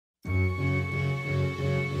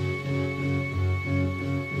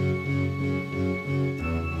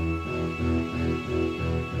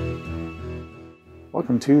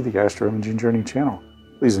Welcome to the Astro Imaging Journey channel.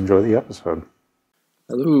 Please enjoy the episode.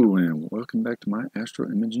 Hello and welcome back to my Astro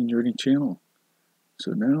Imaging Journey channel.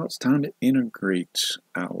 So now it's time to integrate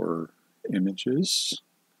our images.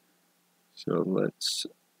 So let's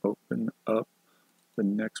open up the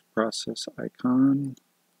next process icon.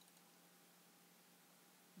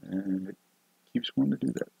 And it keeps wanting to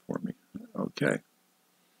do that for me. Okay.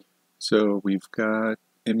 So we've got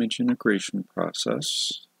image integration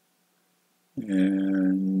process.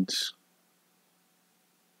 And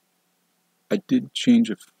I did change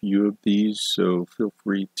a few of these, so feel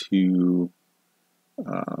free to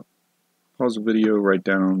pause the video, write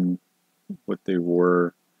down what they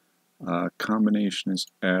were. Combination is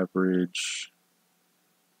average,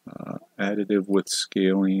 additive with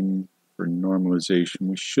scaling for normalization.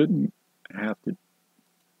 We shouldn't have to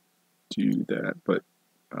do that, but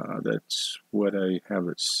that's what I have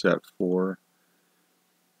it set for.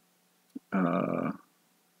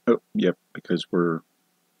 Oh, yep, because we're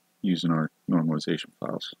using our normalization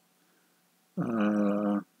files.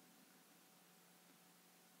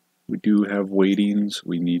 We do have weightings.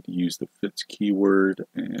 We need to use the fits keyword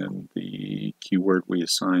and the keyword we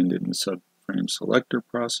assigned in the subframe selector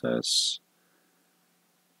process.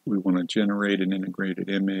 We want to generate an integrated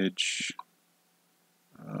image.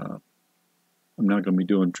 I'm not going to be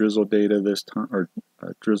doing drizzle data this time, or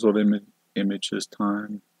drizzled image this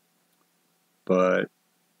time, but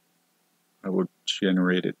I would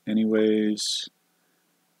generate it anyways.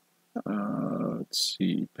 Let's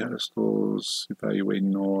see, pedestals, evaluate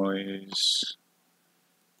noise,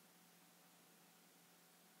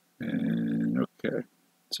 and okay.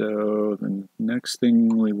 So the next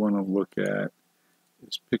thing we want to look at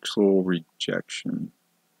is pixel rejection.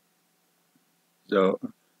 So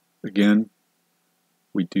again,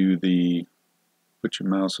 we do the put your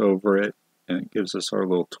mouse over it, and it gives us our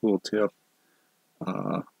little tooltip.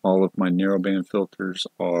 All of my narrowband filters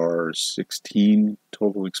are 16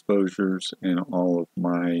 total exposures, and all of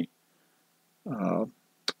my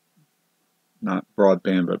not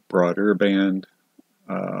broadband but broader band,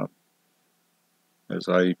 as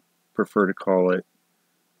I prefer to call it,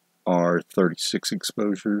 are 36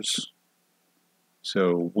 exposures.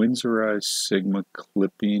 So Winsorized Sigma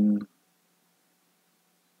clipping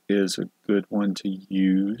is a good one to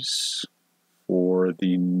use for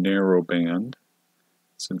the narrowband,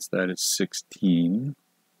 since that is 16.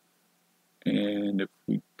 And if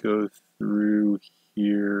we go through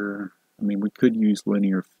here, I mean, we could use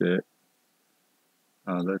linear fit.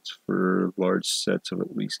 That's for large sets of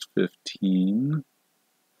at least 15,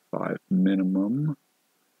 5 minimum.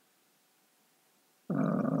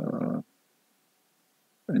 And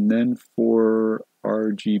then for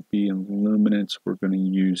RGB and luminance, we're going to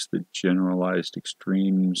use the generalized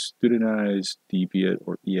extreme studentized deviate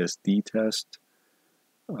or ESD test.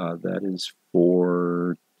 That is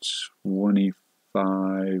for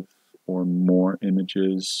 25 or more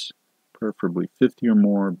images, preferably 50 or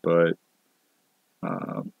more, but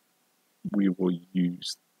we will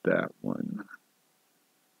use that one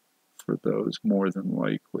for those more than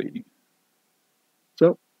likely.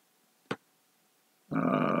 So,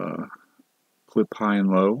 clip high and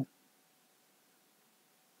low.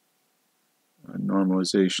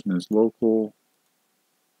 Normalization is local.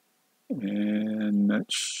 And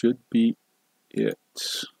that should be it.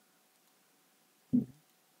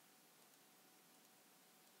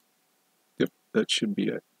 Yep, that should be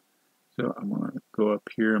it. So I'm going to go up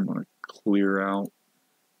here, I'm going to clear out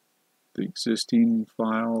the existing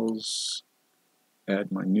files,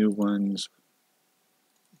 add my new ones,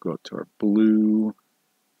 go up to our blue.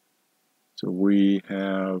 So we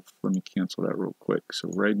have, let me cancel that real quick. So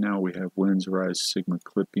right now we have Winsorized Sigma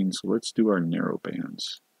clipping, so let's do our narrow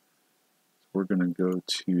bands. We're going to go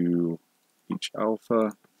to each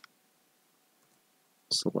alpha,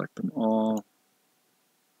 select them all.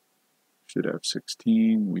 Should have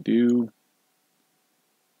 16, we do.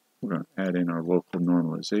 We're going to add in our local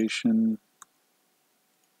normalization,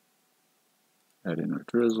 add in our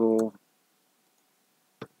drizzle,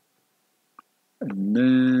 and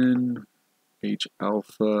then H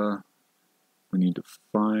alpha, we need to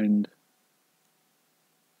find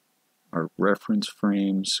our reference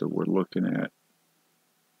frames, so we're looking at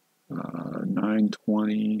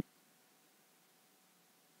 920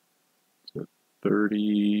 to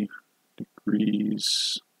 30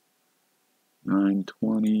 degrees,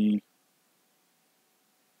 920,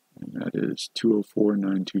 and that is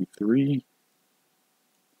 204,923,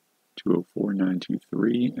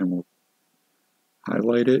 204,923, and we'll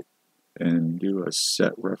highlight it and do a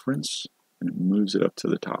set reference, and it moves it up to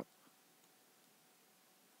the top.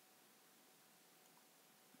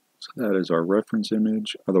 That is our reference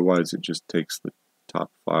image. Otherwise, it just takes the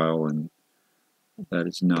top file, and that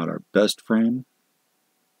is not our best frame.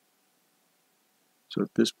 So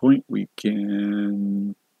at this point, we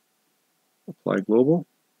can apply global,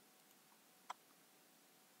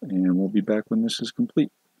 and we'll be back when this is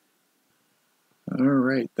complete. All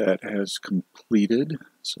right, that has completed.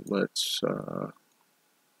 So let's, I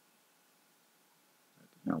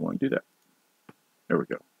did not want to do that. There we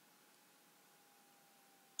go.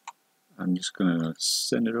 I'm just going to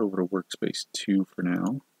send it over to Workspace 2 for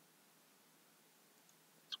now,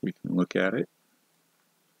 so we can look at it.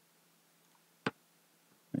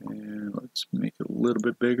 And let's make it a little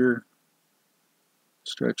bit bigger,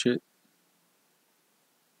 stretch it.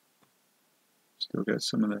 Still got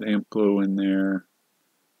some of that amp glow in there,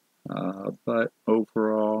 but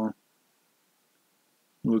overall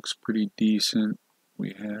looks pretty decent.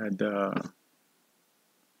 We had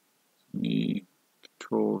me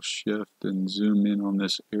Control Shift and zoom in on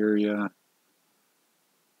this area.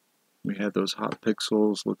 We had those hot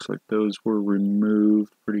pixels. Looks like those were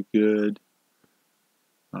removed pretty good.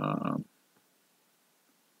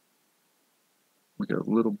 We got a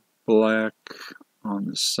little black on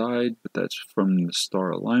the side, but that's from the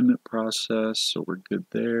star alignment process, so we're good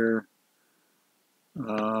there.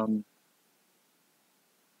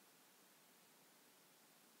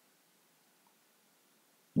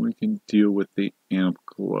 We can deal with the amp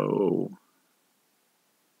glow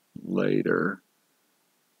later.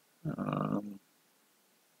 All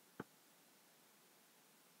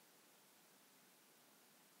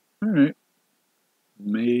right,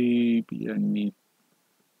 maybe I need,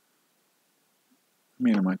 I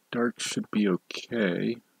mean, my dark should be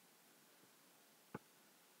okay.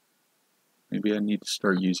 Maybe I need to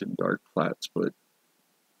start using dark flats, but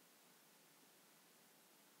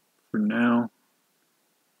for now,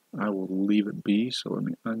 I will leave it be. So let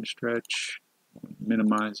me unstretch,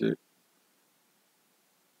 minimize it.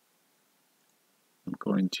 I'm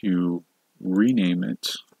going to rename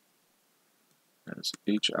it as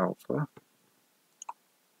H alpha.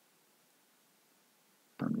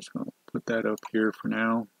 I'm just going to put that up here for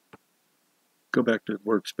now. Go back to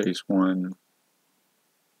Workspace 1,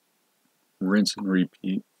 rinse and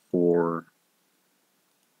repeat for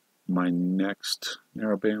my next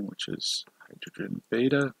narrowband, which is hydrogen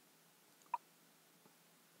beta.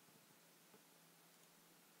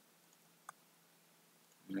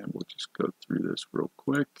 And we'll just go through this real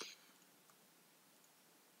quick.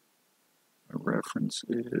 Our reference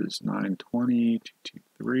is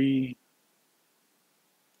 920.223.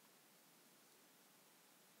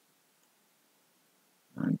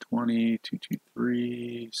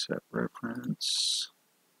 Set reference.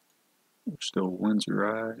 We're still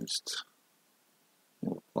Windsorized.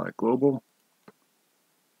 We'll apply global.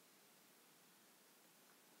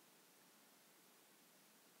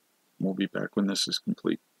 We'll be back when this is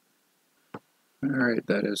complete. All right,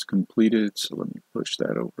 that is completed. So let me push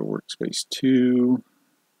that over to Workspace 2.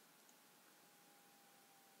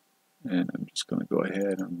 And I'm just going to go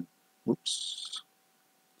ahead and, whoops,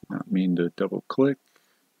 did not mean to double click.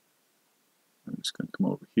 I'm just going to come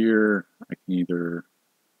over here. I can either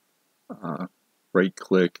right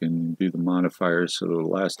click and do the modifier. So the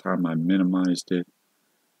last time I minimized it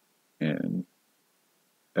and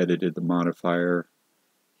edited the modifier,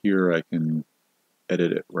 here I can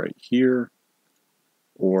edit it right here,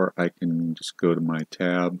 or I can just go to my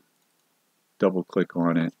tab, double click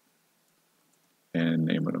on it, and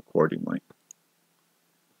name it accordingly.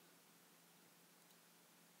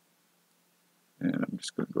 And I'm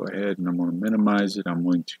just going to go ahead and I'm going to minimize it. I'm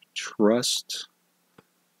going to trust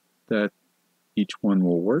that each one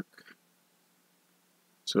will work.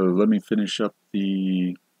 So let me finish up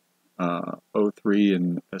the O3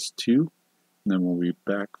 and S2, and then we'll be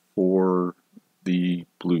back for the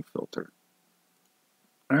blue filter.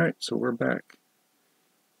 All right, so we're back.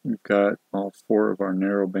 We've got all 4 of our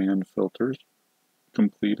narrowband filters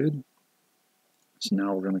completed. So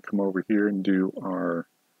now we're going to come over here and do our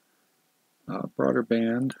broader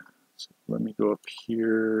band. So let me go up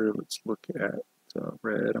here. Let's look at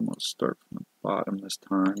red. I'm going to start from the bottom this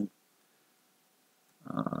time,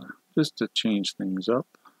 just to change things up.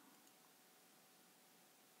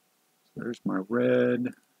 So there's my red.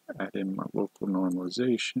 Add in my local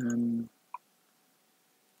normalization.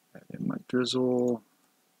 Add in my drizzle.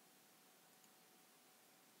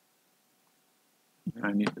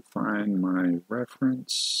 I need to find my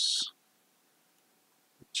reference,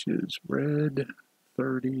 which is red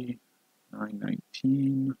 30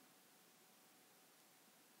 919.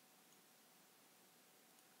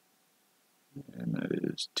 And that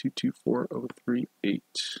is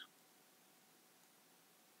 224038.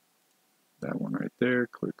 that one right there,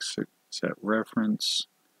 click set reference,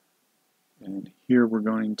 and here we're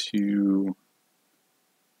going to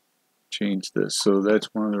change this. So that's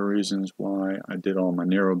one of the reasons why I did all my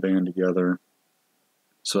narrowband together,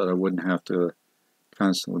 so that I wouldn't have to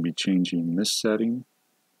constantly be changing this setting.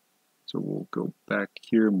 So we'll go back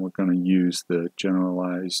here and we're going to use the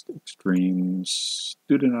generalized extreme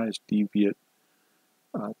studentized deviate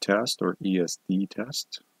test, or ESD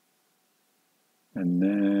test. And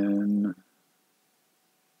then,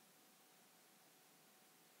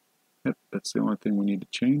 yep, that's the only thing we need to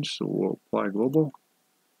change, so we'll apply global.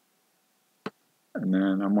 And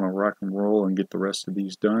then I'm going to rock and roll and get the rest of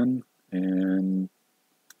these done, and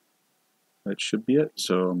that should be it.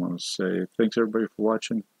 So I'm going to say thanks everybody for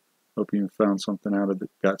watching. Hope you found something out of it,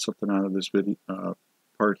 got something out of this video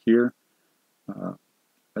part here.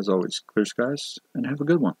 As always, clear skies, and have a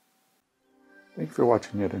good one. Thank you for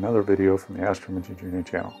watching yet another video from the Imaging Journey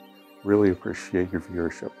channel. Really appreciate your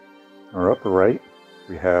viewership. In our upper right,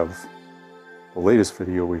 we have the latest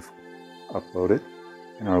video we've uploaded.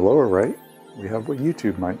 In our lower right, we have what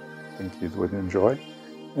YouTube might think you would enjoy.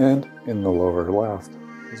 And in the lower left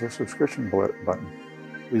is our subscription button.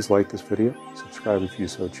 Please like this video, subscribe if you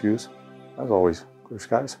so choose. As always, clear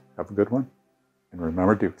skies, have a good one, and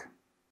remember Duke.